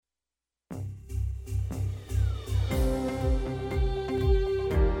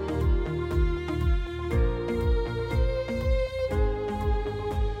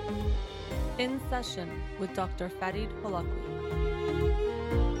Session with Dr. Farid Holakwi.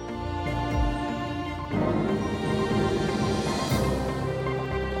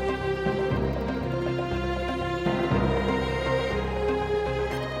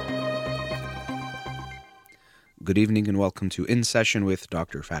 Good evening and welcome to In Session with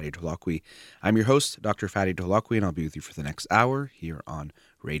Dr. Farid Holakwi. I'm your host, Dr. Farid Holakwi, and I'll be with you for the next hour here on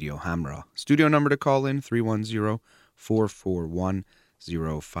Radio Hamra. Studio number to call in,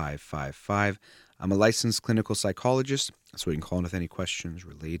 310-441-0555. I'm a licensed clinical psychologist, so you can call in with any questions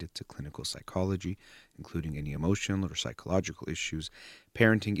related to clinical psychology, including any emotional or psychological issues,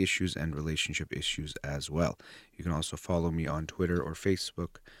 parenting issues, and relationship issues as well. You can also follow me on Twitter or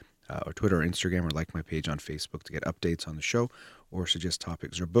Facebook, or Twitter or Instagram, or like my page on Facebook to get updates on the show or suggest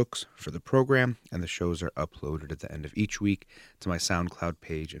topics or books for the program. And the shows are uploaded at the end of each week to my SoundCloud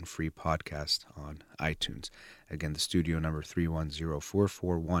page and free podcast on iTunes. Again, the studio number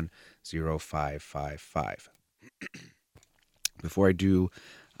 310-441-0555. Before I do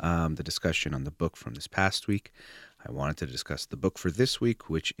the discussion on the book from this past week, I wanted to discuss the book for this week,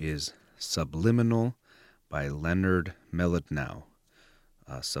 which is Subliminal by Leonard Mlodinow.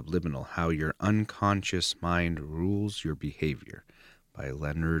 Subliminal, How Your Unconscious Mind Rules Your Behavior by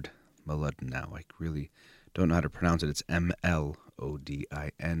Leonard Mlodinow. I really don't know how to pronounce it. It's Mlodinow.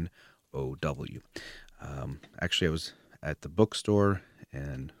 Actually, I was at the bookstore,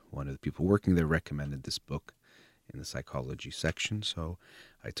 and one of the people working there recommended this book in the psychology section, so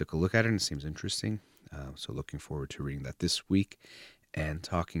I took a look at it, and it seems interesting. So looking forward to reading that this week and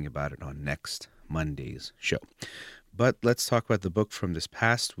talking about it on next Monday's show. But let's talk about the book from this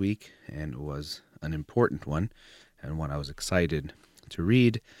past week, and it was an important one, and one I was excited to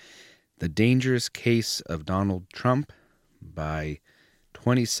read. The Dangerous Case of Donald Trump by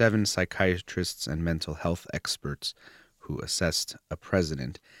 27 psychiatrists and mental health experts who assessed a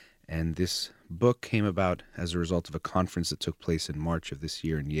president. And this book came about as a result of a conference that took place in March of this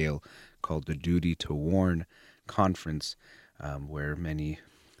year in Yale called the Duty to Warn Conference, where many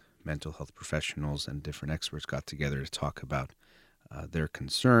mental health professionals and different experts got together to talk about their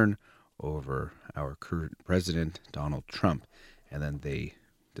concern over our current president, Donald Trump. And then they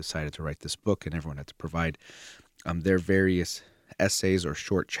decided to write this book, and everyone had to provide their various essays or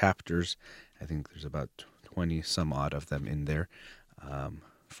short chapters. I think there's about 20 some odd of them in there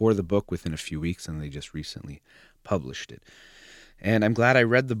for the book within a few weeks, and they just recently published it. And I'm glad I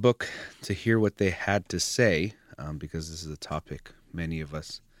read the book to hear what they had to say, because this is a topic many of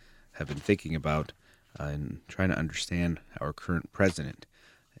us have been thinking about and trying to understand our current president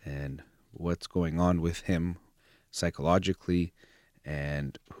and what's going on with him psychologically,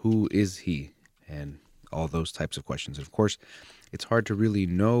 and who is he, and all those types of questions. And of course, it's hard to really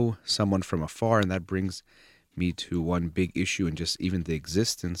know someone from afar, and that brings me to one big issue in just even the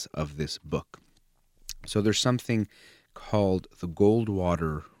existence of this book. So there's something called the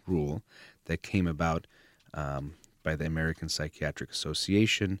Goldwater Rule that came about by the American Psychiatric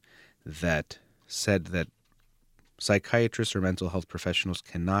Association that said that psychiatrists or mental health professionals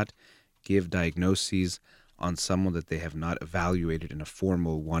cannot give diagnoses on someone that they have not evaluated in a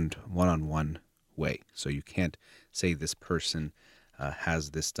formal one-on-one way. So you can't say this person has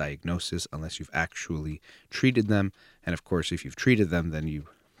this diagnosis unless you've actually treated them. And of course, if you've treated them, then you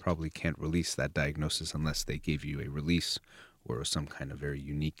probably can't release that diagnosis unless they gave you a release or some kind of very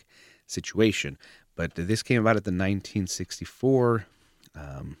unique situation. But this came about at the 1964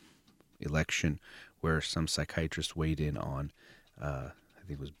 election, where some psychiatrists weighed in on, I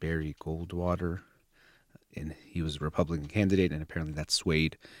think it was Barry Goldwater, and he was a Republican candidate, and apparently that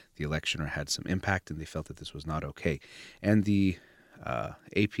swayed the election or had some impact, and they felt that this was not okay. And the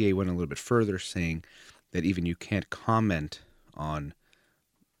APA went a little bit further, saying that even you can't comment on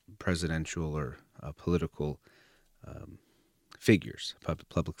presidential or political figures,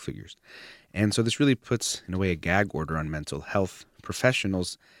 public figures. And so this really puts, in a way, a gag order on mental health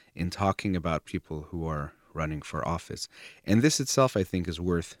professionals in talking about people who are running for office. And this itself, I think, is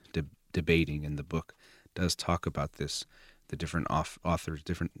worth debating, and the book does talk about this. The different authors,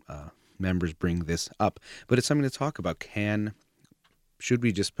 different members bring this up. But it's something to talk about. Should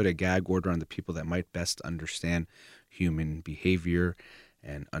we just put a gag order on the people that might best understand human behavior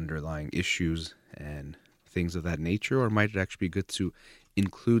and underlying issues and things of that nature, or might it actually be good to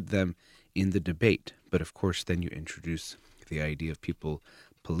include them in the debate? But of course, then you introduce the idea of people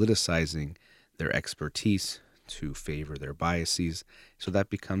politicizing their expertise to favor their biases, so that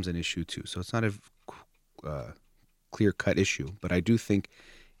becomes an issue too. So it's not a clear-cut issue, but I do think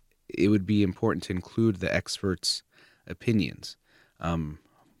it would be important to include the experts' opinions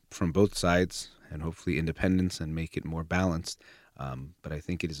from both sides, and hopefully independence, and make it more balanced. But I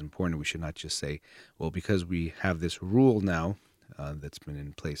think it is important we should not just say, well, because we have this rule now that's been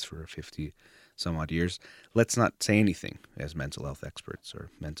in place for 50 some odd years, let's not say anything as mental health experts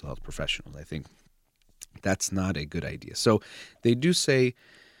or mental health professionals. I think that's not a good idea. So they do say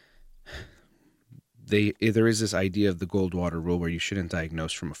there is this idea of the Goldwater rule where you shouldn't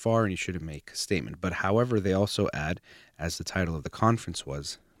diagnose from afar and you shouldn't make a statement. But however, they also add, as the title of the conference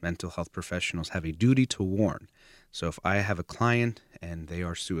was, mental health professionals have a duty to warn. So if I have a client and they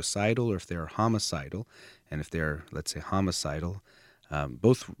are suicidal, or if they are homicidal, and if they're, let's say, homicidal,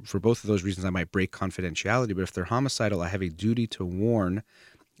 for both of those reasons, I might break confidentiality. But if they're homicidal, I have a duty to warn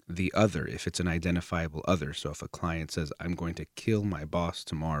the other if it's an identifiable other. So if a client says, I'm going to kill my boss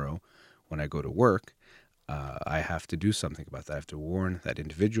tomorrow when I go to work, I have to do something about that. I have to warn that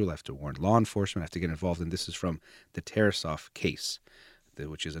individual. I have to warn law enforcement. I have to get involved. And this is from the Tarasov case,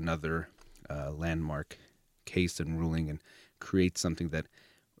 which is another landmark case and ruling, and creates something that,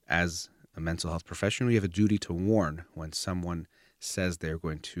 as a mental health professional, you have a duty to warn when someone says they're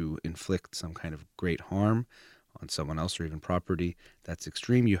going to inflict some kind of great harm on someone else or even property. That's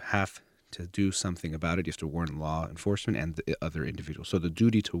extreme. You have to do something about it. You have to warn law enforcement and the other individuals. So the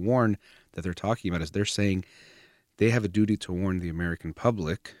duty to warn that they're talking about is they're saying they have a duty to warn the American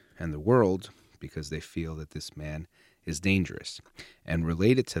public and the world because they feel that this man is dangerous. And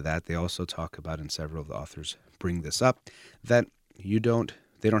related to that, they also talk about, and several of the authors bring this up, that they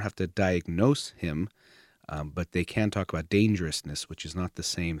don't have to diagnose him, but they can talk about dangerousness, which is not the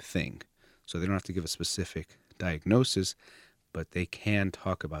same thing. So they don't have to give a specific diagnosis, but they can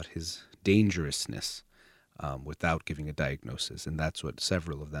talk about his dangerousness without giving a diagnosis. And that's what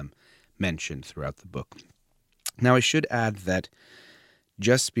several of them mentioned throughout the book. Now, I should add that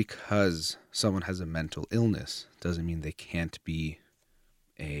just because someone has a mental illness doesn't mean they can't be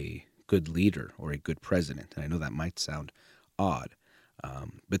a good leader or a good president. And I know that might sound odd,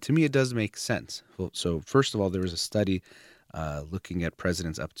 but to me it does make sense. So first of all, there was a study looking at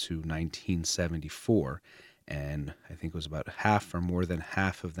presidents up to 1974, and I think it was about half or more than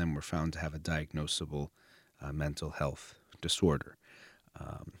half of them were found to have a diagnosable mental health disorder.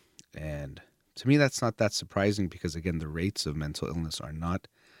 And to me, that's not that surprising because, again, the rates of mental illness are not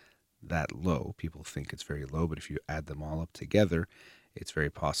that low. People think it's very low, but if you add them all up together, it's very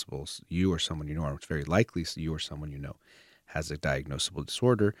possible you or someone you know, or it's very likely you or someone you know has a diagnosable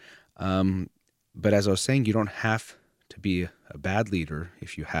disorder. But as I was saying, you don't have to be a bad leader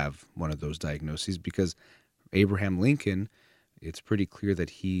if you have one of those diagnoses, because Abraham Lincoln, it's pretty clear that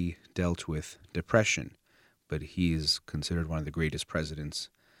he dealt with depression, but he is considered one of the greatest presidents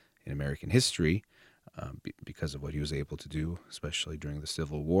in American history because of what he was able to do, especially during the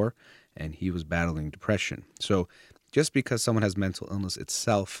Civil War, and he was battling depression. So just because someone has mental illness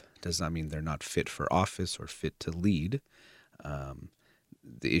itself does not mean they're not fit for office or fit to lead.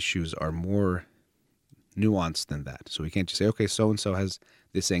 The issues are more nuanced than that. So we can't just say, okay, so-and-so has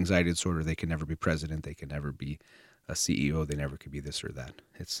this anxiety disorder, they can never be president, they can never be a CEO, they never could be this or that.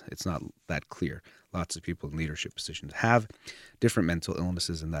 It's not that clear. Lots of people in leadership positions have different mental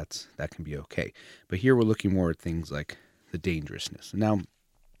illnesses, and that can be okay. But here we're looking more at things like the dangerousness. Now,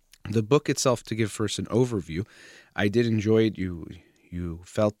 the book itself, to give first an overview, I did enjoy it. You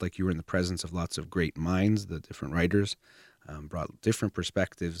felt like you were in the presence of lots of great minds. The different writers brought different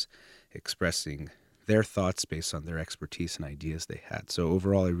perspectives, expressing their thoughts based on their expertise and ideas they had. So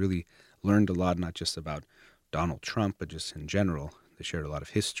overall, I really learned a lot, not just about Donald Trump, but just in general. They shared a lot of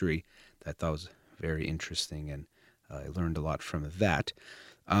history that I thought was very interesting, and I learned a lot from that.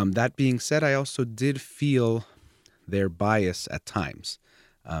 That being said, I also did feel their bias at times.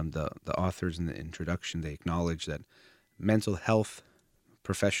 The authors in the introduction, they acknowledge that mental health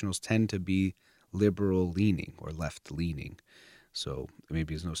professionals tend to be liberal-leaning or left-leaning. So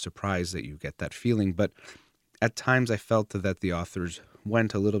maybe it's no surprise that you get that feeling. But at times I felt that the authors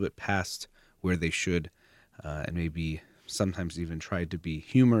went a little bit past where they should, and maybe sometimes even tried to be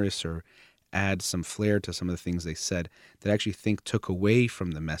humorous or add some flair to some of the things they said that I actually think took away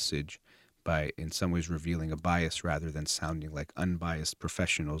from the message by in some ways revealing a bias rather than sounding like unbiased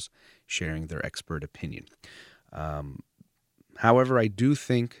professionals sharing their expert opinion. However, I do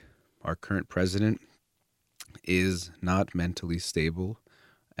think our current president is not mentally stable.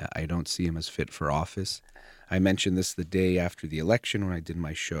 I don't see him as fit for office. I mentioned this the day after the election when I did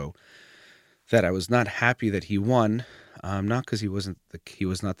my show, that I was not happy that he won, not because he was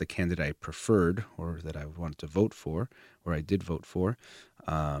not the candidate I preferred or that I wanted to vote for, or I did vote for,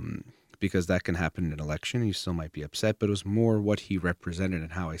 because that can happen in an election. You still might be upset, but it was more what he represented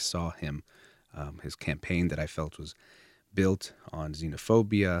and how I saw him, his campaign that I felt was built on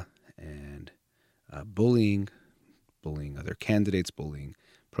xenophobia and bullying, bullying other candidates, bullying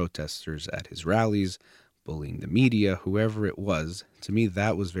protesters at his rallies, bullying the media, whoever it was. To me,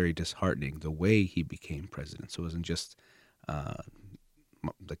 that was very disheartening, the way he became president. So it wasn't just uh,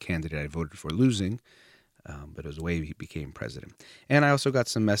 the candidate I voted for losing, but it was the way he became president. And I also got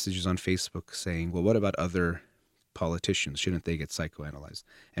some messages on Facebook saying, well, what about other politicians? Shouldn't they get psychoanalyzed?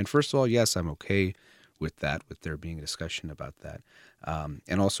 And first of all, yes, I'm okay with that, with there being a discussion about that.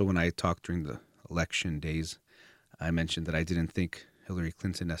 And also when I talked during the election days, I mentioned that I didn't think Hillary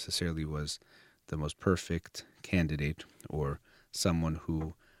Clinton necessarily was the most perfect candidate or someone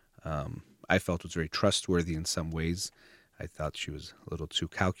who I felt was very trustworthy in some ways. I thought she was a little too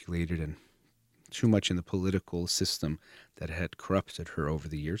calculated and too much in the political system that had corrupted her over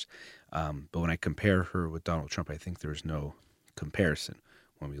the years. But when I compare her with Donald Trump, I think there's no comparison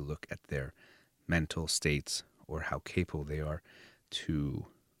when we look at their mental states or how capable they are to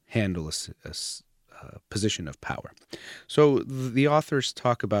handle a position of power. So the authors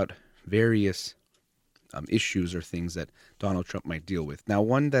talk about various issues or things that Donald Trump might deal with. Now,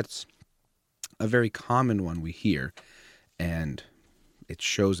 one that's a very common one we hear, and it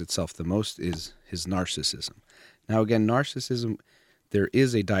shows itself the most, is his narcissism. Now, again, narcissism, there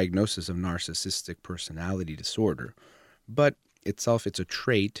is a diagnosis of narcissistic personality disorder, but itself, it's a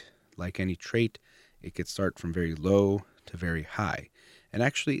trait. Like any trait, it could start from very low to very high. And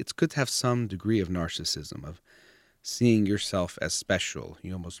actually, it's good to have some degree of narcissism, of seeing yourself as special.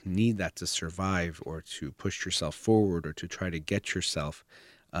 You almost need that to survive or to push yourself forward or to try to get yourself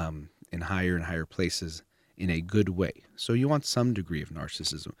in higher and higher places in a good way. So you want some degree of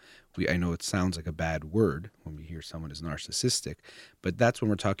narcissism. I know it sounds like a bad word when we hear someone is narcissistic, but that's when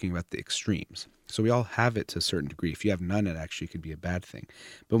we're talking about the extremes. So we all have it to a certain degree. If you have none, it actually could be a bad thing.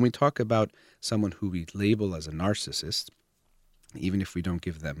 But when we talk about someone who we label as a narcissist, even if we don't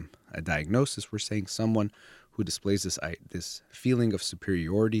give them a diagnosis, we're saying someone who displays this feeling of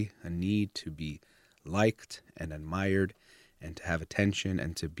superiority, a need to be liked and admired and to have attention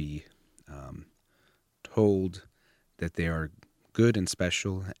and to be told that they are good and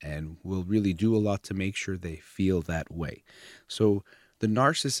special and will really do a lot to make sure they feel that way. So the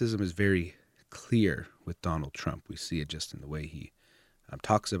narcissism is very clear with Donald Trump. We see it just in the way he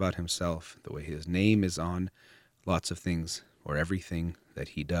talks about himself, the way his name is on lots of things or everything that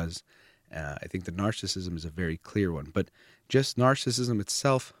he does. I think the narcissism is a very clear one. But just narcissism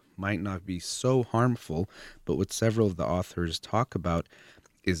itself might not be so harmful, but what several of the authors talk about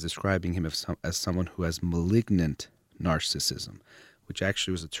is describing him as someone who has malignant narcissism, which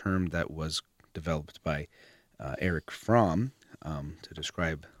actually was a term that was developed by Erich Fromm to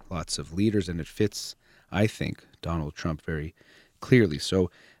describe lots of leaders, and it fits, I think, Donald Trump very clearly. So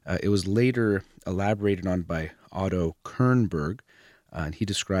it was later elaborated on by Otto Kernberg, and he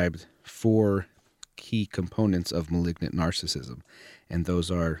described 4 key components of malignant narcissism, and those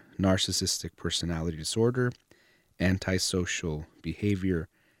are narcissistic personality disorder, antisocial behavior,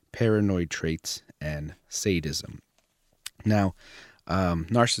 paranoid traits, and sadism. Now,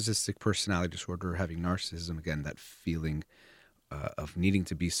 narcissistic personality disorder, having narcissism, again, that feeling of needing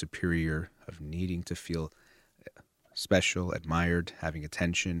to be superior, of needing to feel special, admired, having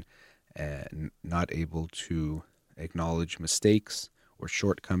attention, and not able to acknowledge mistakes or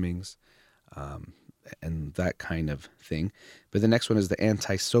shortcomings, and that kind of thing. But the next one is the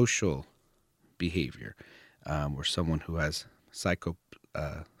antisocial behavior, or someone who has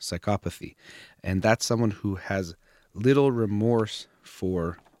psychopathy. And that's someone who has little remorse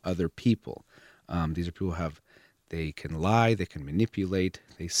for other people. These are people who they can lie, they can manipulate,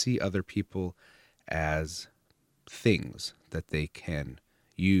 they see other people as things that they can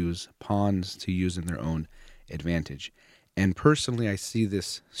use, pawns to use in their own advantage. And personally, I see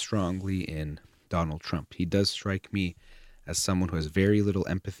this strongly in Donald Trump. He does strike me as someone who has very little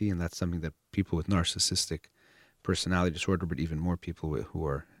empathy, and that's something that people with narcissistic personality disorder, but even more people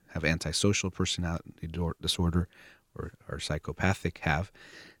who have antisocial personality disorder or are psychopathic have.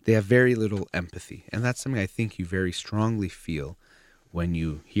 They have very little empathy, and that's something I think you very strongly feel when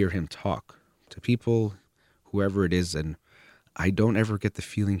you hear him talk to people, whoever it is, and I don't ever get the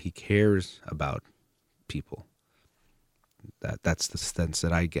feeling he cares about people. That's the sense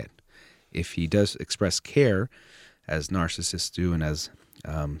that I get. If he does express care, as narcissists do and as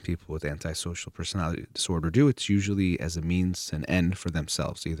people with antisocial personality disorder do, it's usually as a means to an end for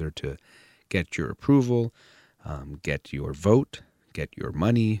themselves, either to get your approval, get your vote, get your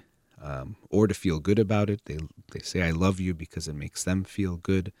money, or to feel good about it. They say, I love you because it makes them feel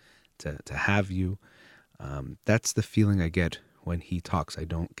good to have you. That's the feeling I get when he talks. I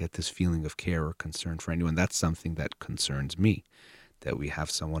don't get this feeling of care or concern for anyone. That's something that concerns me, that we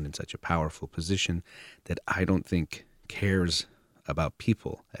have someone in such a powerful position that I don't think cares about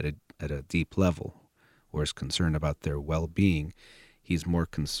people at a deep level, or is concerned about their well-being. He's more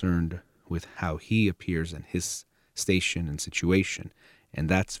concerned with how he appears in his station and situation, and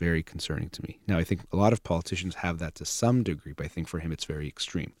that's very concerning to me. Now, I think a lot of politicians have that to some degree, but I think for him it's very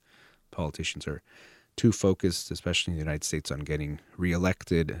extreme. Politicians are too focused, especially in the United States, on getting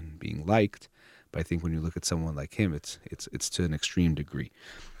reelected and being liked. But I think when you look at someone like him, it's to an extreme degree.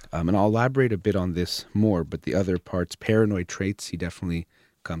 And I'll elaborate a bit on this more, but the other parts, paranoid traits, he definitely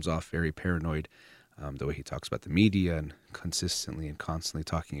comes off very paranoid. The way he talks about the media and consistently and constantly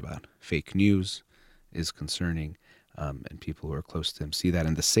talking about fake news is concerning, and people who are close to him see that.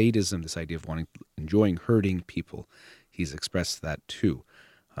 And the sadism, this idea of enjoying hurting people, he's expressed that too,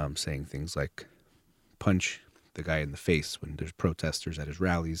 saying things like punch the guy in the face when there's protesters at his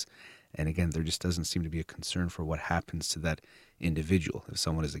rallies. And again, there just doesn't seem to be a concern for what happens to that individual. If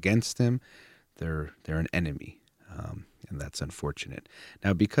someone is against him, they're an enemy, and that's unfortunate.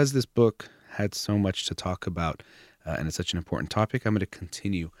 Now, because this book had so much to talk about, and it's such an important topic, I'm going to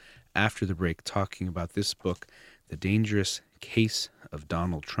continue after the break talking about this book, The Dangerous Case of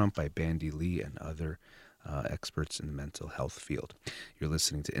Donald Trump by Bandy Lee and other experts in the mental health field. You're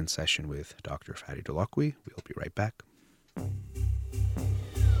listening to In Session with Dr. Fadi Holakwi. We'll be right back.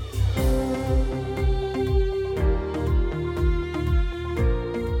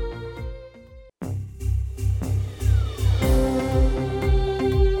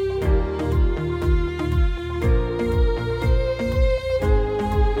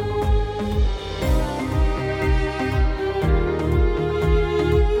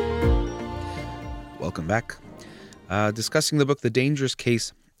 Welcome back. Discussing the book, The Dangerous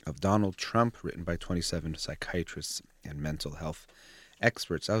Case of Donald Trump, written by 27 psychiatrists and mental health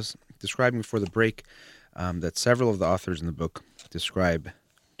experts. I was describing before the break that several of the authors in the book describe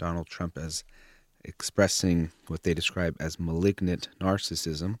Donald Trump as expressing what they describe as malignant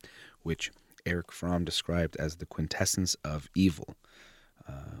narcissism, which Erich Fromm described as the quintessence of evil.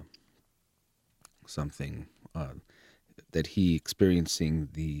 Something that he experiencing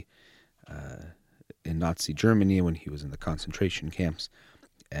in Nazi Germany when he was in the concentration camps,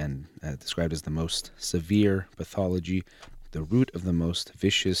 and described as the most severe pathology, the root of the most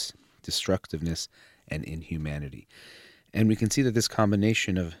vicious destructiveness and inhumanity. And we can see that this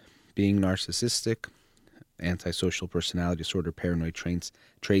combination of being narcissistic, antisocial personality disorder, paranoid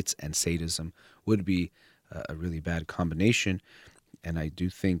traits, and sadism would be a really bad combination. And I do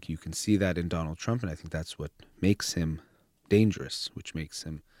think you can see that in Donald Trump, and I think that's what makes him dangerous, which makes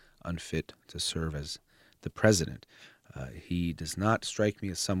him unfit to serve as the president. He does not strike me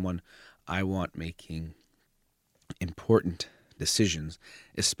as someone I want making important decisions,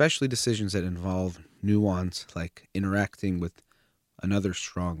 especially decisions that involve nuance, like interacting with another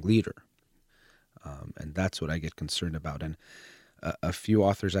strong leader. And that's what I get concerned about. And a few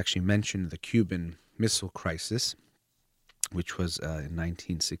authors actually mentioned the Cuban Missile Crisis, which was in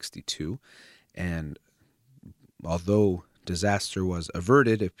 1962. And although disaster was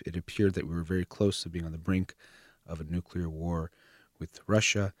averted, it appeared that we were very close to being on the brink of a nuclear war with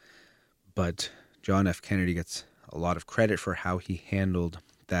Russia. But John F. Kennedy gets a lot of credit for how he handled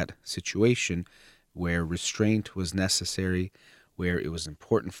that situation, where restraint was necessary, where it was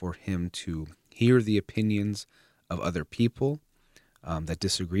important for him to hear the opinions of other people that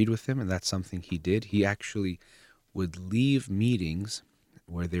disagreed with him, and that's something he did. He actually would leave meetings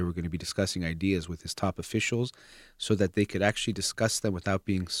where they were going to be discussing ideas with his top officials so that they could actually discuss them without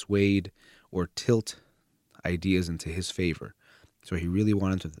being swayed or tilt ideas into his favor. So he really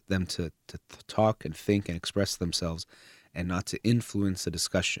wanted them to talk and think and express themselves and not to influence the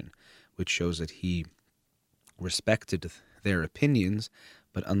discussion, which shows that he respected their opinions,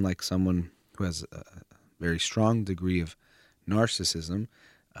 but unlike someone who has a very strong degree of narcissism,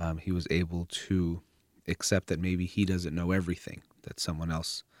 he was able to accept that maybe he doesn't know everything, that someone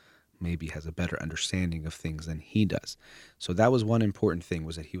else maybe has a better understanding of things than he does. So that was one important thing,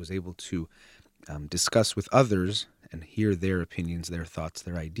 was that he was able to discuss with others and hear their opinions, their thoughts,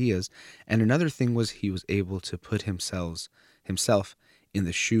 their ideas. And another thing was he was able to put himself in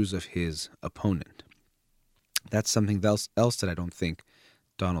the shoes of his opponent. That's something else that I don't think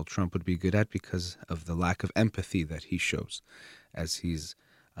Donald Trump would be good at, because of the lack of empathy that he shows, as he's,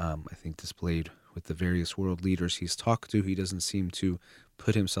 I think, displayed with the various world leaders he's talked to. He doesn't seem to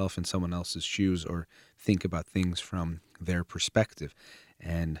put himself in someone else's shoes or think about things from their perspective.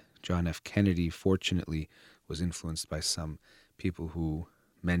 And John F. Kennedy, fortunately, was influenced by some people who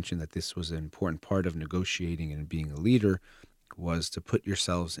mentioned that this was an important part of negotiating and being a leader, was to put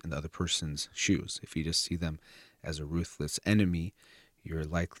yourselves in the other person's shoes. If you just see them as a ruthless enemy, you're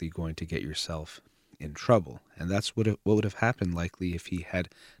likely going to get yourself in trouble. And that's what would have happened likely if he had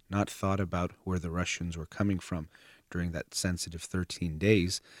not thought about where the Russians were coming from during that sensitive 13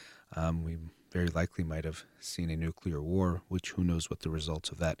 days. We very likely might have seen a nuclear war, which who knows what the results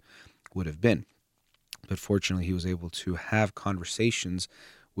of that would have been. But fortunately, he was able to have conversations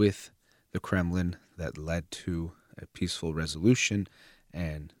with the Kremlin that led to a peaceful resolution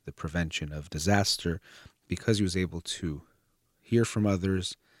and the prevention of disaster, because he was able to hear from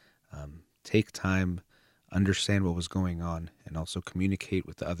others, take time, understand what was going on, and also communicate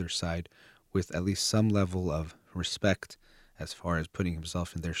with the other side with at least some level of respect as far as putting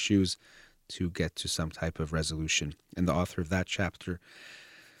himself in their shoes to get to some type of resolution. And the author of that chapter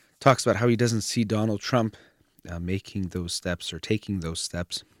talks about how he doesn't see Donald Trump making those steps or taking those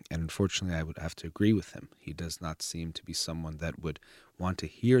steps. And unfortunately, I would have to agree with him. He does not seem to be someone that would want to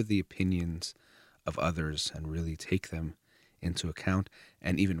hear the opinions of others and really take them into account.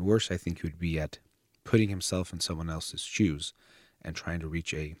 And even worse, I think he would be at putting himself in someone else's shoes and trying to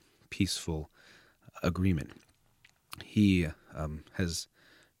reach a peaceful agreement. He has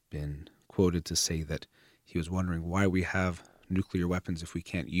been quoted to say that he was wondering why we have nuclear weapons if we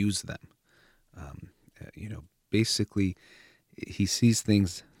can't use them. Basically, he sees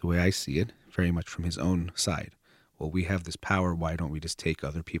things the way I see it, very much from his own side. Well, we have this power, why don't we just take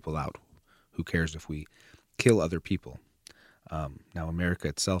other people out? Who cares if we kill other people? Now, America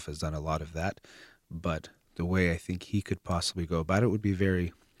itself has done a lot of that, but the way I think he could possibly go about it would be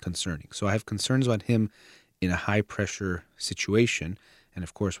very concerning. So I have concerns about him in a high-pressure situation. And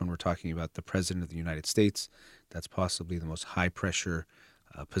of course, when we're talking about the President of the United States, that's possibly the most high-pressure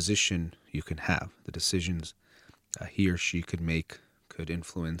position you can have. The decisions he or she could make could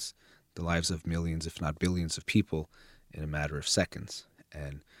influence the lives of millions, if not billions, of people in a matter of seconds.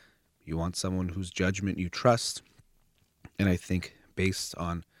 And you want someone whose judgment you trust. And I think based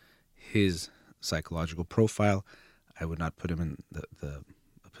on his psychological profile, I would not put him in the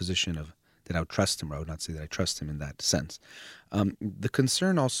position of that I would trust him, or I would not say that I trust him in that sense. The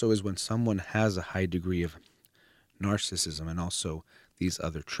concern also is when someone has a high degree of narcissism and also these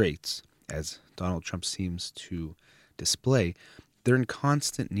other traits, as Donald Trump seems to display, they're in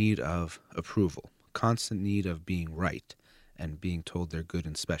constant need of approval, constant need of being right and being told they're good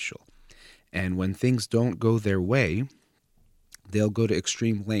and special. And when things don't go their way, they'll go to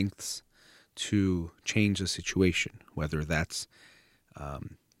extreme lengths to change the situation, whether that's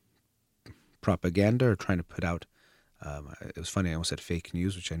propaganda or trying to put out, it was funny, I almost said fake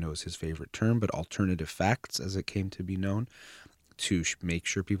news, which I know is his favorite term, but alternative facts, as it came to be known, to make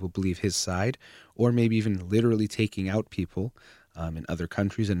sure people believe his side, or maybe even literally taking out people. In other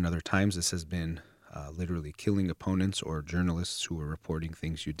countries and in other times, this has been literally killing opponents or journalists who were reporting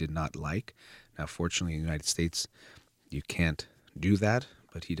things you did not like. Now, fortunately, in the United States, you can't do that,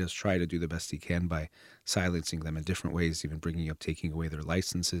 but he does try to do the best he can by silencing them in different ways, even taking away their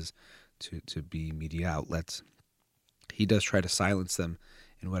licenses to be media outlets. He does try to silence them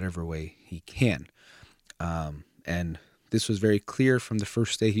in whatever way he can. And this was very clear from the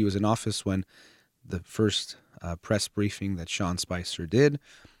first day he was in office, when the first press briefing that Sean Spicer did,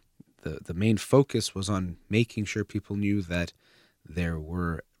 the main focus was on making sure people knew that there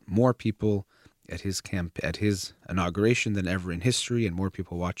were more people at his inauguration than ever in history, and more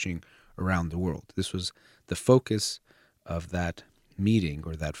people watching around the world. This was the focus of that meeting,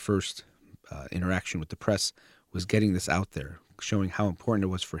 or that first interaction with the press, was getting this out there, showing how important it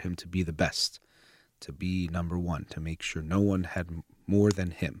was for him to be the best, to be number one, to make sure no one had more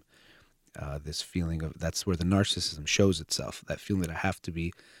than him. This feeling of, that's where the narcissism shows itself, that feeling that I have to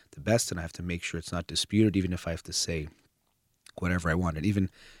be the best and I have to make sure it's not disputed, even if I have to say whatever I want. And even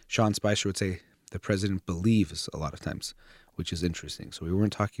Sean Spicer would say the president believes a lot of times, which is interesting. So we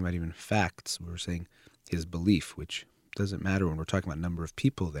weren't talking about even facts. We were saying his belief, which doesn't matter when we're talking about number of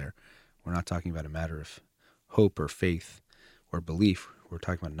people there. We're not talking about a matter of hope or faith or belief. We're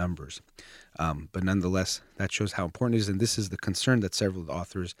talking about numbers. But nonetheless, that shows how important it is. And this is the concern that several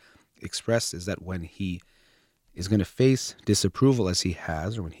authors expressed, is that when he is going to face disapproval, as he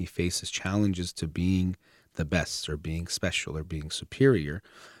has, or when he faces challenges to being the best or being special or being superior,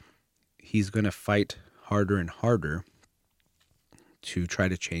 he's going to fight harder and harder to try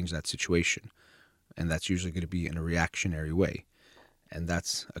to change that situation. And that's usually going to be in a reactionary way. And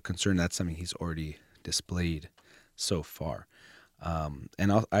that's a concern. That's something he's already displayed so far.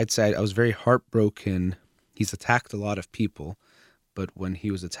 And I'd say I was very heartbroken. He's attacked a lot of people, but when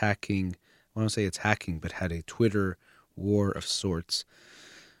he was attacking, I don't want to say attacking, but had a Twitter war of sorts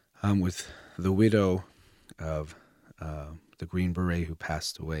with the widow of the Green Beret who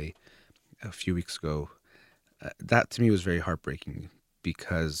passed away a few weeks ago, that to me was very heartbreaking,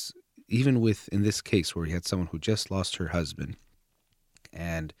 because even in this case where he had someone who just lost her husband,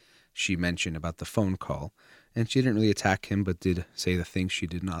 and she mentioned about the phone call, and she didn't really attack him, but did say the things she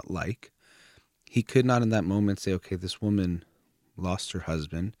did not like. He could not in that moment say, okay, this woman lost her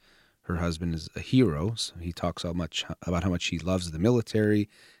husband. Her husband is a hero. So he talks so much about how much he loves the military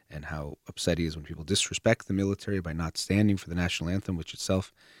and how upset he is when people disrespect the military by not standing for the national anthem, which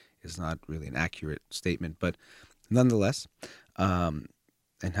itself is not really an accurate statement. But nonetheless,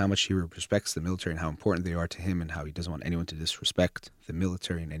 and how much he respects the military and how important they are to him and how he doesn't want anyone to disrespect the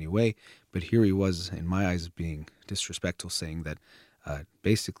military in any way. But here he was, in my eyes, being disrespectful, saying that,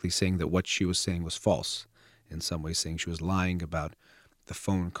 basically saying that what she was saying was false, in some ways saying she was lying about the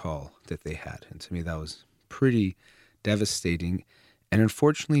phone call that they had. And to me, that was pretty devastating and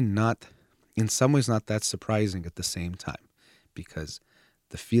unfortunately not, in some ways, not that surprising at the same time, because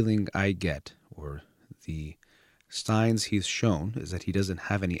the feeling I get, or the signs he's shown, is that he doesn't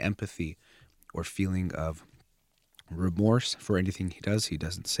have any empathy or feeling of remorse for anything he does. He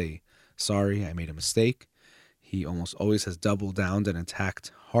doesn't say, sorry, I made a mistake. He almost always has doubled down and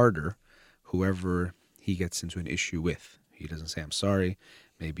attacked harder whoever he gets into an issue with. He doesn't say, I'm sorry,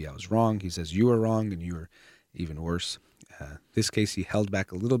 maybe I was wrong. He says, you are wrong, and you are even worse. This case, he held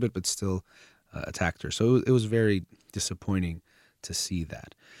back a little bit, but still attacked her. So it was very disappointing to see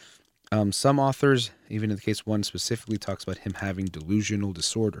that. Some authors, even in the case one specifically, talks about him having delusional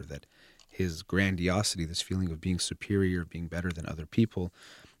disorder, that his grandiosity, this feeling of being superior, being better than other people,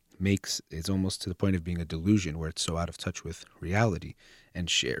 it's almost to the point of being a delusion where it's so out of touch with reality, and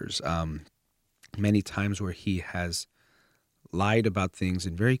shares many times where he has lied about things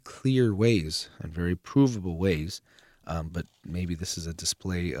in very clear ways and very provable ways, but maybe this is a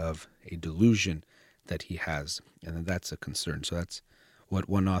display of a delusion that he has, and that's a concern. So that's what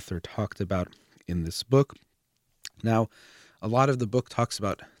one author talked about in this book. Now, a lot of the book talks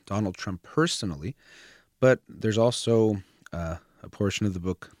about Donald Trump personally, but there's also a portion of the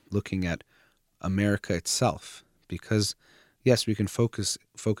book looking at America itself, because yes, we can focus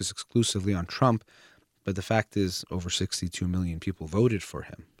exclusively on Trump, but the fact is over 62 million people voted for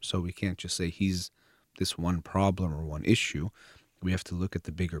him. So we can't just say he's this one problem or one issue. We have to look at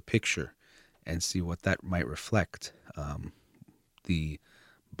the bigger picture and see what that might reflect. The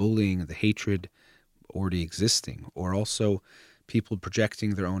bullying, the hatred already existing, or also people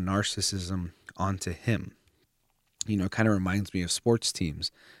projecting their own narcissism onto him. You know, it kind of reminds me of sports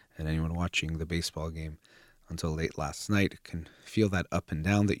teams, and anyone watching the baseball game until late last night can feel that up and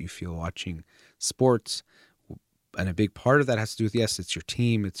down that you feel watching sports. And a big part of that has to do with, yes, it's your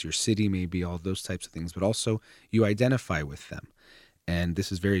team, it's your city, maybe all those types of things, but also you identify with them. And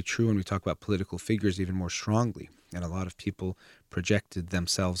this is very true when we talk about political figures even more strongly. And a lot of people projected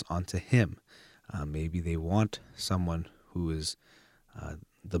themselves onto him. Maybe they want someone who is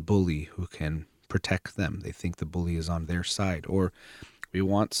the bully who can protect them. They think the bully is on their side. Or we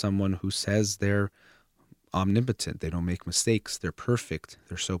want someone who says they're omnipotent, they don't make mistakes, they're perfect,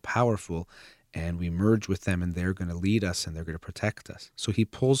 they're so powerful, and we merge with them and they're going to lead us and they're going to protect us. So he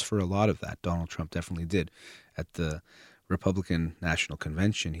pulls for a lot of that. Donald Trump definitely did. At the Republican National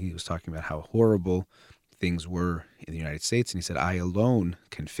Convention, he was talking about how horrible things were in the United States, and he said, I alone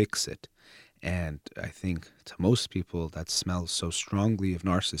can fix it. And I think to most people that smells so strongly of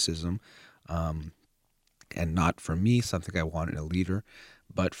narcissism, and not for me something I want in a leader,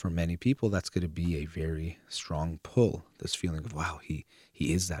 but for many people that's going to be a very strong pull, this feeling of, wow, he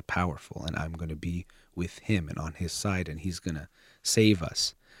is that powerful, and I'm going to be with him and on his side, and he's going to save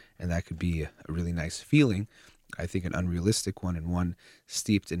us. And that could be a really nice feeling. I think an unrealistic one, and one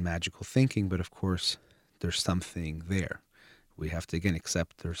steeped in magical thinking, but of course there's something there. We have to again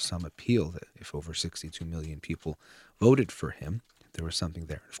accept there's some appeal that if over 62 million people voted for him, there was something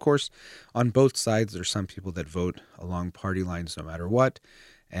there. Of course, on both sides, there's some people that vote along party lines no matter what,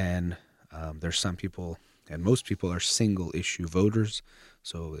 and there's some people, and most people are single issue voters.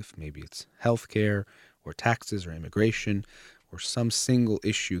 So if maybe it's healthcare or taxes or immigration or some single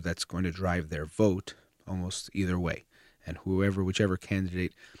issue that's going to drive their vote almost either way. And whichever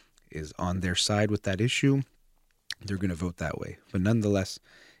candidate is on their side with that issue, they're going to vote that way. But nonetheless,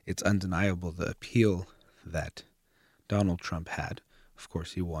 it's undeniable the appeal that Donald Trump had. Of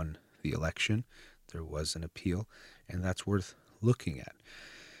course, he won the election. There was an appeal, and that's worth looking at.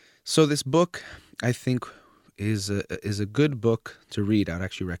 So this book, I think, is a good book to read. I would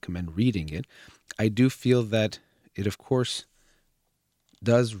actually recommend reading it. I do feel that it, of course,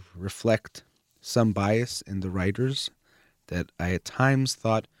 does reflect some bias in the writers that I at times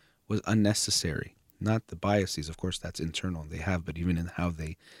thought was unnecessary. Not the biases, of course, that's internal they have, but even in how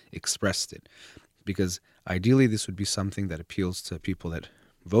they expressed it. Because ideally this would be something that appeals to people that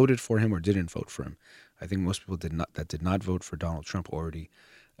voted for him or didn't vote for him. I think most people did not vote for Donald Trump already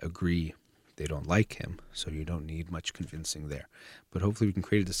agree they don't like him, so you don't need much convincing there. But hopefully we can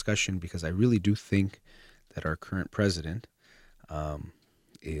create a discussion, because I really do think that our current president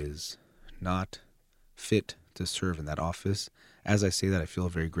is not fit to serve in that office. As I say that, I feel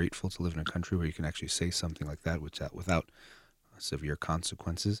very grateful to live in a country where you can actually say something like that without severe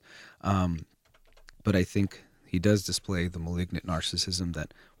consequences. But I think he does display the malignant narcissism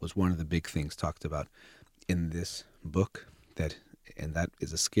that was one of the big things talked about in this book, and that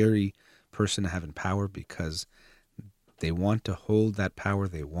is a scary person to have in power, because they want to hold that power,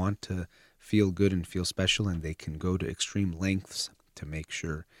 they want to feel good and feel special, and they can go to extreme lengths to make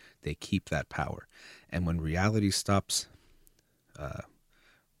sure they keep that power. And when reality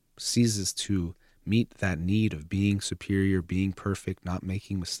ceases to meet that need of being superior, being perfect, not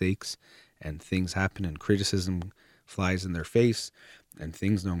making mistakes, and things happen and criticism flies in their face and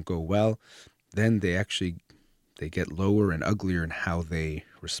things don't go well, then they get lower and uglier in how they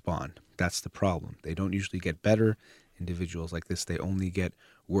respond. That's the problem. They don't usually get better. Individuals like this, they only get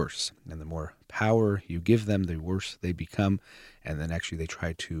worse. And the more power you give them, the worse they become. And then actually they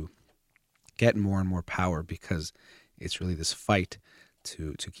try to get more and more power, because it's really this fight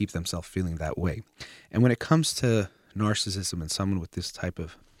to keep themselves feeling that way. And when it comes to narcissism and someone with this type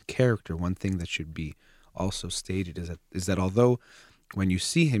of character, one thing that should be also stated is that although when you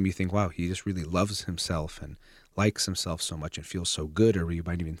see him, you think, wow, he just really loves himself and likes himself so much and feels so good, or you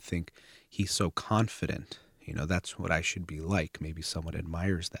might even think he's so confident. That's what I should be like. Maybe someone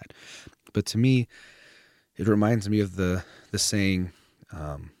admires that. But to me, it reminds me of the saying,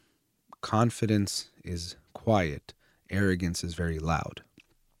 confidence is quiet, arrogance is very loud.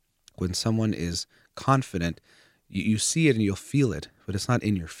 When someone is confident, you see it and you'll feel it, but it's not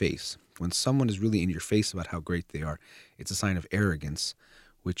in your face. When someone is really in your face about how great they are, it's a sign of arrogance,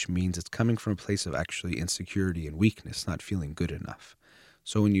 which means it's coming from a place of actually insecurity and weakness, not feeling good enough.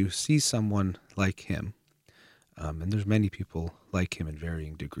 So when you see someone like him, and there's many people like him in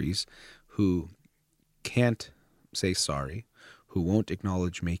varying degrees, who can't say sorry, who won't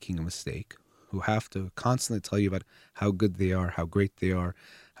acknowledge making a mistake, who have to constantly tell you about how good they are, how great they are,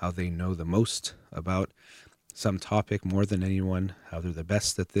 how they know the most about some topic more than anyone, how they're the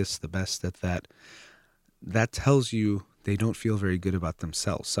best at this, the best at that, that tells you they don't feel very good about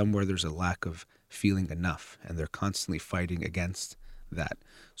themselves. Somewhere there's a lack of feeling enough, and they're constantly fighting against that.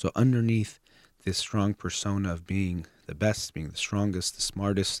 So underneath this strong persona of being the best, being the strongest, the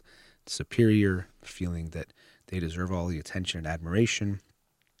smartest, superior, feeling that they deserve all the attention and admiration,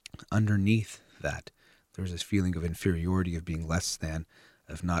 underneath that, there's this feeling of inferiority, of being less than,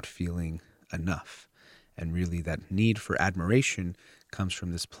 of not feeling enough. And really that need for admiration comes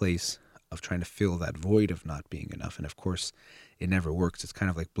from this place of trying to fill that void of not being enough. And of course, it never works. It's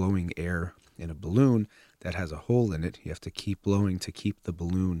kind of like blowing air in a balloon that has a hole in it. You have to keep blowing to keep the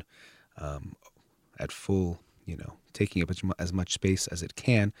balloon at full, taking up as much space as it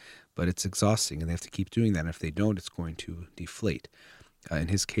can, but it's exhausting, and they have to keep doing that. And if they don't, it's going to deflate. In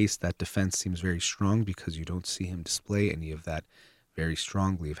his case, that defense seems very strong, because you don't see him display any of that very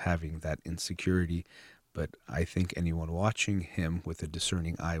strongly, of having that insecurity. But I think anyone watching him with a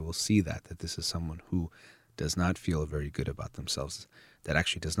discerning eye will see that this is someone who does not feel very good about themselves, that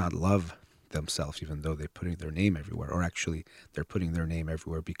actually does not love themselves, even though they're putting their name everywhere, or actually they're putting their name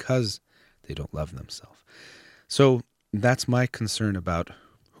everywhere because they don't love themselves. So that's my concern about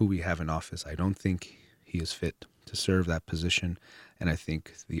who we have in office. I don't think he is fit to serve that position. And I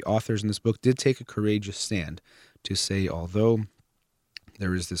think the authors in this book did take a courageous stand to say, although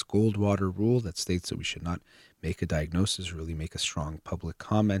there is this Goldwater rule that states that we should not make a diagnosis, really make a strong public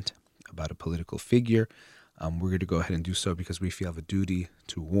comment about a political figure, we're going to go ahead and do so because we feel a duty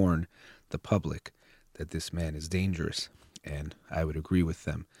to warn the public that this man is dangerous. And I would agree with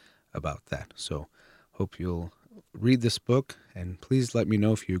them about that. So hope you'll read this book, and please let me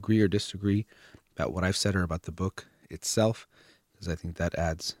know if you agree or disagree about what I've said or about the book itself, because I think that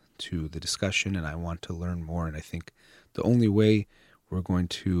adds to the discussion and I want to learn more. And I think the only way we're going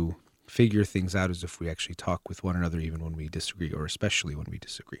to figure things out is if we actually talk with one another, even when we disagree, or especially when we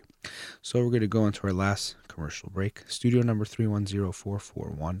disagree. So we're going to go into our last commercial break. Studio number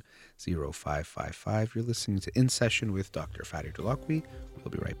 310-441-0555. You're listening to In Session with Dr. Farid Holakwi.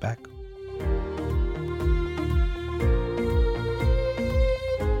 We'll be right back.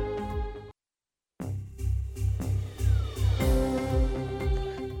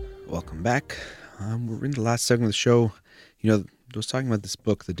 Welcome back. We're in the last segment of the show. I was talking about this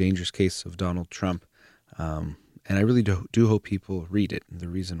book, The Dangerous Case of Donald Trump, and I really do hope people read it. And the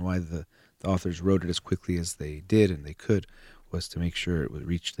reason why the authors wrote it as quickly as they did and they could was to make sure it would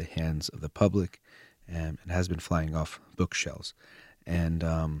reach the hands of the public, and it has been flying off bookshelves. And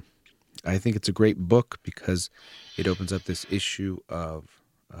I think it's a great book because it opens up this issue of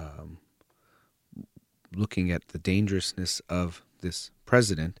looking at the dangerousness of this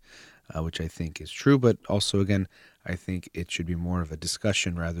president, which I think is true, but also, again, I think it should be more of a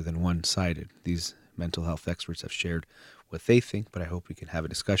discussion rather than one-sided. These mental health experts have shared what they think, but I hope we can have a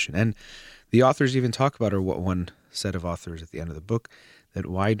discussion. And the authors even talk about, or what one set of authors at the end of the book, that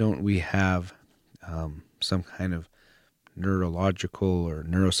why don't we have some kind of neurological or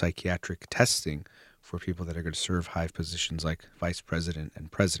neuropsychiatric testing for people that are going to serve high positions like vice president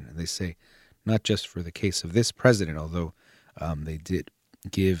and president. And they say not just for the case of this president, although they did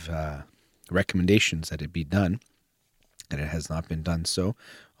give recommendations that it be done, and it has not been done so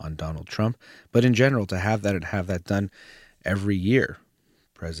on Donald Trump, but in general to have that and have that done every year.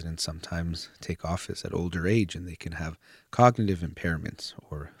 Presidents sometimes take office at older age and they can have cognitive impairments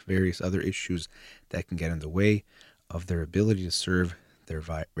or various other issues that can get in the way of their ability to serve their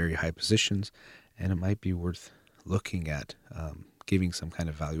very high positions, and it might be worth looking at giving some kind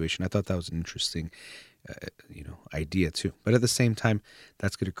of valuation. I thought that was an interesting idea too. But at the same time,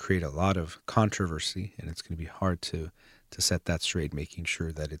 that's going to create a lot of controversy, and it's going to be hard to set that straight, making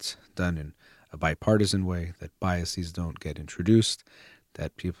sure that it's done in a bipartisan way, that biases don't get introduced,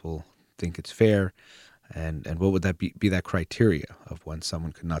 that people think it's fair, and what would that be that criteria of when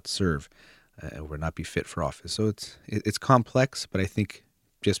someone could not serve or not be fit for office. So it's complex, but I think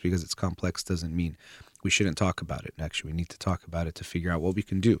just because it's complex doesn't mean we shouldn't talk about it. Actually, we need to talk about it to figure out what we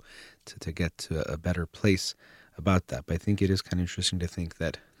can do to get to a better place about that. But I think it is kind of interesting to think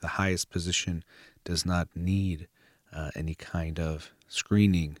that the highest position does not need any kind of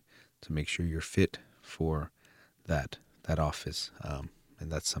screening to make sure you're fit for that office.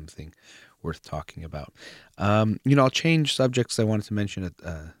 And that's something worth talking about. I'll change subjects. I wanted to mention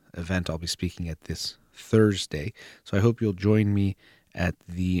an event I'll be speaking at this Thursday. So I hope you'll join me at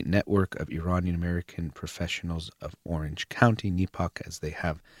the Network of Iranian American Professionals of Orange County, NEPOC, as they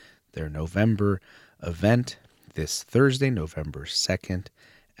have their November event this Thursday, November 2nd,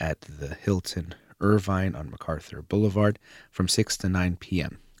 at the Hilton Irvine on MacArthur Boulevard from 6 to 9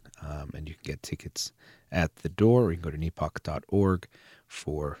 p.m. And you can get tickets at the door, or you can go to nepoc.org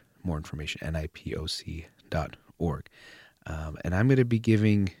for more information, nipoc.org. And I'm going to be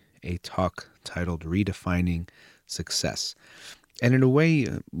giving a talk titled Redefining Success. And in a way,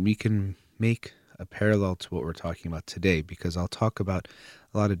 we can make a parallel to what we're talking about today, because I'll talk about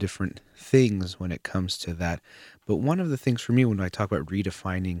a lot of different things when it comes to that. But one of the things for me when I talk about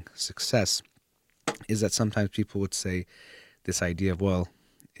redefining success is that sometimes people would say this idea of, well,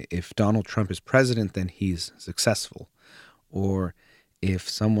 if Donald Trump is president, then he's successful. Or if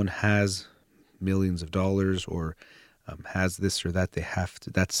someone has millions of dollars or has this or that,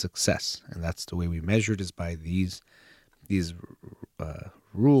 that's success. And that's the way we measure it, is by these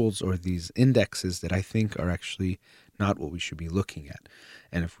rules or these indexes that I think are actually not what we should be looking at.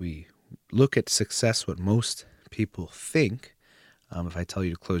 And if we look at success, what most people think, if I tell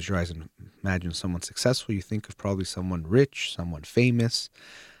you to close your eyes and imagine someone successful, you think of probably someone rich, someone famous,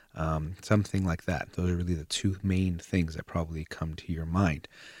 something like that. Those are really the two main things that probably come to your mind.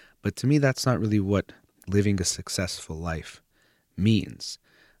 But to me, that's not really what living a successful life means.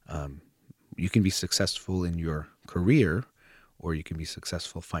 You can be successful in your career, or you can be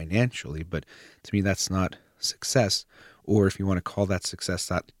successful financially, but to me, that's not success. Or if you want to call that success,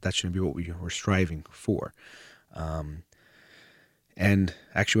 that shouldn't be what we were striving for. And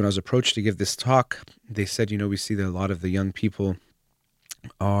actually, when I was approached to give this talk, they said, we see that a lot of the young people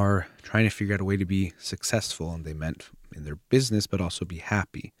are trying to figure out a way to be successful, and they meant in their business, but also be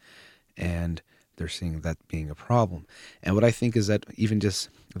happy. And they're seeing that being a problem. And what I think is that even just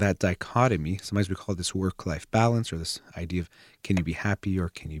that dichotomy, sometimes we call this work-life balance, or this idea of can you be happy or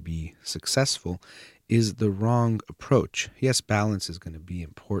can you be successful, is the wrong approach. Yes, balance is going to be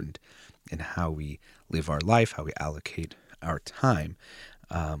important in how we live our life, how we allocate our time.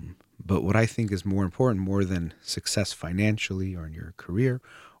 But what I think is more important, more than success financially or in your career,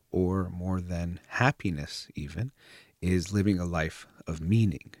 or more than happiness even, is living a life of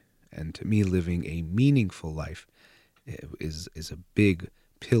meaning. And to me, living a meaningful life is a big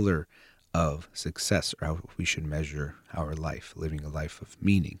pillar of success, or how we should measure our life, living a life of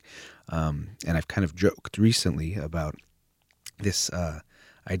meaning. And I've kind of joked recently about this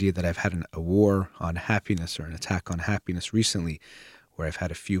idea that I've had a war on happiness, or an attack on happiness recently, where I've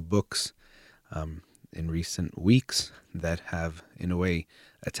had a few books in recent weeks that have, in a way,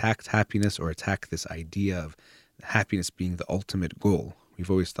 attacked happiness, or attacked this idea of happiness being the ultimate goal. We've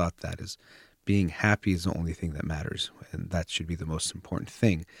always thought that as being happy is the only thing that matters, and that should be the most important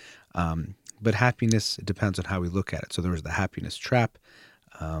thing. But happiness, it depends on how we look at it. So there was the happiness trap.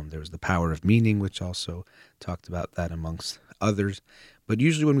 There was the power of meaning, which also talked about that amongst others. But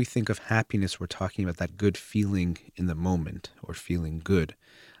usually when we think of happiness, we're talking about that good feeling in the moment or feeling good.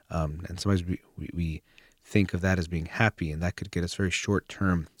 And sometimes we think of that as being happy, and that could get us very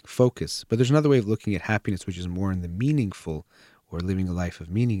short-term focus. But there's another way of looking at happiness, which is more in the meaningful or living a life of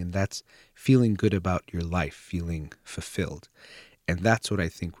meaning, and that's feeling good about your life, feeling fulfilled. And that's what I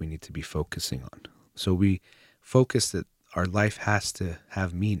think we need to be focusing on. So we focus that our life has to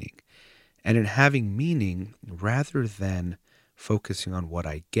have meaning. And in having meaning, rather than focusing on what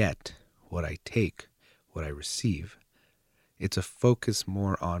I get, what I take, what I receive, it's a focus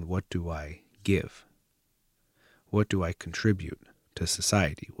more on what do I give? What do I contribute to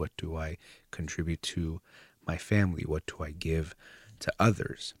society? What do I contribute to my family? What do I give to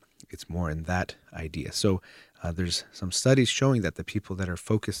others? It's more in that idea. So there's some studies showing that the people that are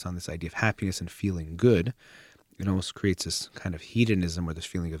focused on this idea of happiness and feeling good, it almost creates this kind of hedonism or this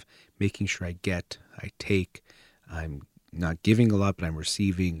feeling of making sure I get, I take, I'm not giving a lot, but I'm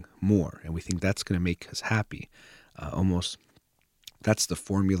receiving more. And we think that's going to make us happy. Almost that's the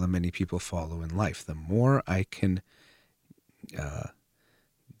formula many people follow in life. The more I can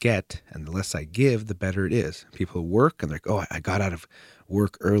get and the less I give, the better it is. People work and they're like, oh, I got out of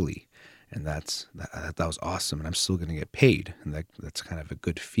work early, and that was awesome, and I'm still going to get paid, and that's kind of a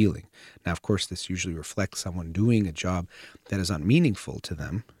good feeling. Now, of course, this usually reflects someone doing a job that is unmeaningful to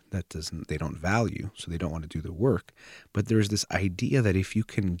them, they don't value, so they don't want to do the work. But there's this idea that if you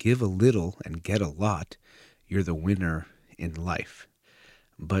can give a little and get a lot, you're the winner in life.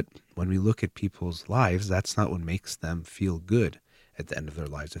 But when we look at people's lives, that's not what makes them feel good at the end of their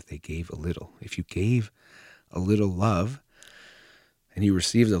lives if they gave a little. If you gave a little love and you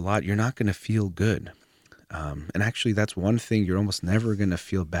received a lot, you're not going to feel good. And actually, that's one thing you're almost never going to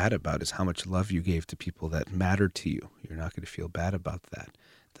feel bad about, is how much love you gave to people that matter to you. You're not going to feel bad about that.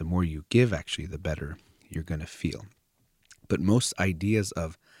 The more you give, actually, the better you're going to feel. But most ideas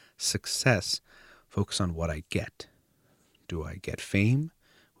of success focus on what I get. Do I get fame,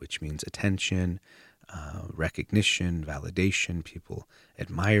 which means attention, recognition, validation, people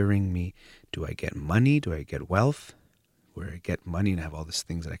admiring me? Do I get money? Do I get wealth, where I get money and have all these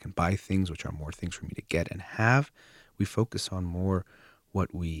things that I can buy things, which are more things for me to get and have? We focus on more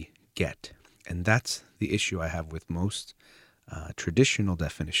what we get. And that's the issue I have with most traditional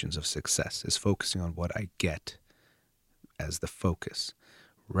definitions of success, is focusing on what I get as the focus,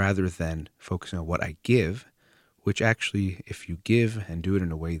 rather than focusing on what I give, which actually, if you give and do it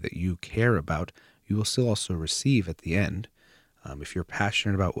in a way that you care about, you will still also receive at the end. If you're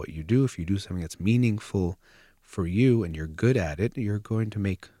passionate about what you do, if you do something that's meaningful for you and you're good at it, you're going to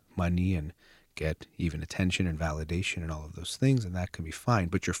make money and get even attention and validation and all of those things, and that can be fine.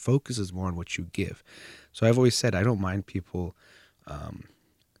 But your focus is more on what you give. So I've always said I don't mind people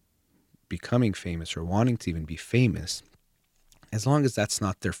becoming famous or wanting to even be famous, as long as that's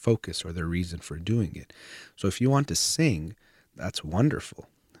not their focus or their reason for doing it. So if you want to sing, that's wonderful.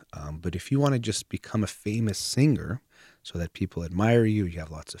 But if you want to just become a famous singer so that people admire you, you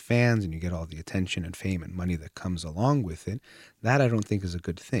have lots of fans, and you get all the attention and fame and money that comes along with it, that I don't think is a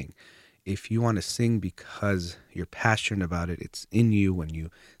good thing. If you want to sing because you're passionate about it, it's in you. When you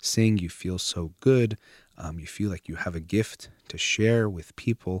sing, you feel so good. You feel like you have a gift to share with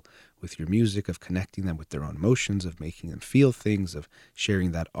people with your music, of connecting them with their own emotions, of making them feel things, of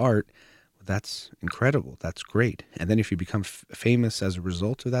sharing that art. That's incredible. That's great. And then if you become famous as a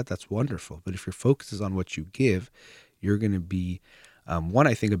result of that, that's wonderful. But if your focus is on what you give, you're going to be, one,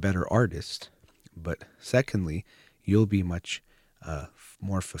 I think, a better artist. But secondly, you'll be much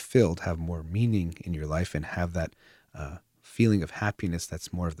more fulfilled, have more meaning in your life, and have that feeling of happiness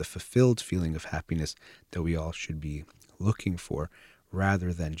that's more of the fulfilled feeling of happiness that we all should be looking for,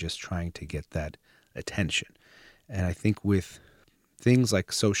 rather than just trying to get that attention. And I think with things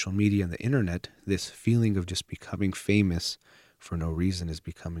like social media and the internet, this feeling of just becoming famous for no reason is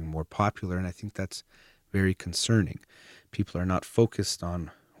becoming more popular, and I think that's very concerning. People are not focused on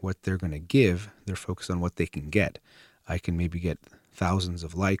what they're going to give, they're focused on what they can get. I can maybe get thousands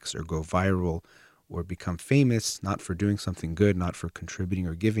of likes or go viral or become famous, not for doing something good, not for contributing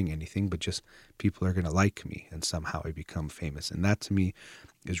or giving anything, but just people are going to like me, and somehow I become famous. And that to me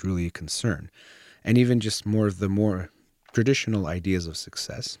is really a concern. And even just more of the more traditional ideas of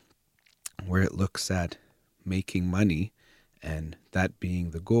success, where it looks at making money and that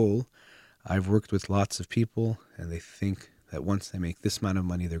being the goal. I've worked with lots of people, and they think that once they make this amount of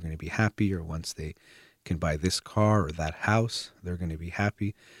money, they're going to be happy, or once they can buy this car or that house, they're going to be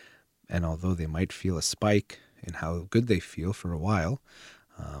happy. And although they might feel a spike in how good they feel for a while,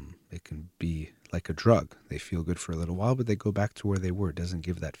 it can be like a drug. They feel good for a little while, but they go back to where they were. It doesn't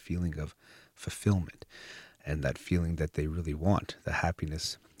give that feeling of fulfillment and that feeling that they really want. The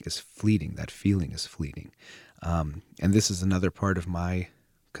happiness is fleeting. That feeling is fleeting. And this is another part of my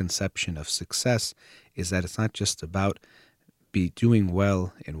conception of success, is that it's not just about be doing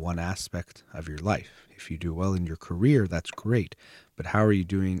well in one aspect of your life. If you do well in your career, that's great. But how are you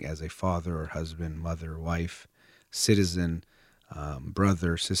doing as a father or husband, mother, wife, citizen,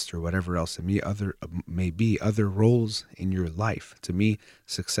 brother, sister, whatever else it may be, other roles in your life? To me,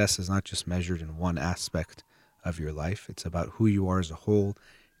 success is not just measured in one aspect of your life. It's about who you are as a whole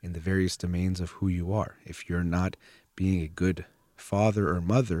in the various domains of who you are. If you're not being a good father or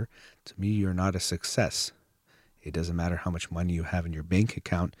mother, to me, you're not a success. It doesn't matter how much money you have in your bank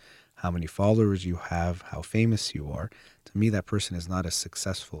account, how many followers you have, how famous you are. To me, that person is not a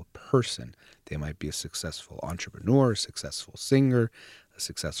successful person. They might be a successful entrepreneur, a successful singer, a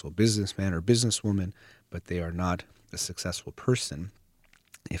successful businessman or businesswoman, but they are not a successful person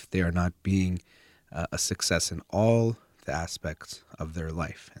if they are not being a success in all the aspects of their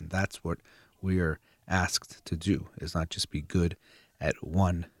life. And that's what we are asked to do, is not just be good at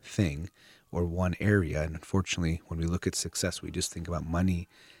one thing or one area. And unfortunately, when we look at success, we just think about money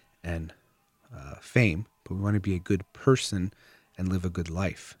and fame, but we want to be a good person and live a good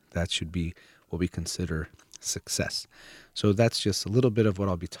life. That should be what we consider success. So that's just a little bit of what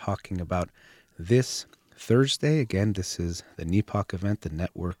I'll be talking about this Thursday. Again, this is the NEPOC event, the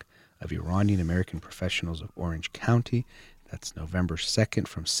Network of Iranian American Professionals of Orange County. That's November 2nd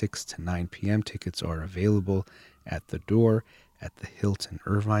from 6 to 9 p.m. Tickets are available at the door at the Hilton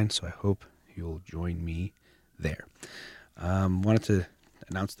Irvine, so I hope you'll join me there. Wanted to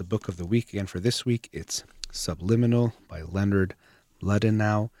announce the book of the week again for this week. It's Subliminal by Leonard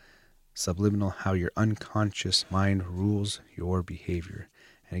Mlodinow. Subliminal, How Your Unconscious Mind Rules Your Behavior.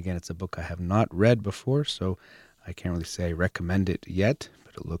 And again, it's a book I have not read before, so I can't really say I recommend it yet,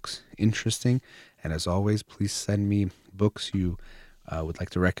 but it looks interesting. And as always, please send me books you would like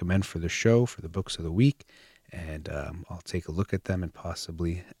to recommend for the show, for the books of the week, and I'll take a look at them and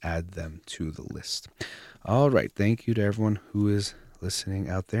possibly add them to the list. All right. Thank you to everyone who is listening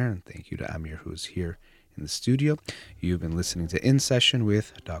out there, and thank you to Amir, who is here in the studio. You've been listening to In Session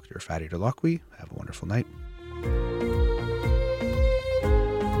with Dr. Farid Holakwi. Have a wonderful night.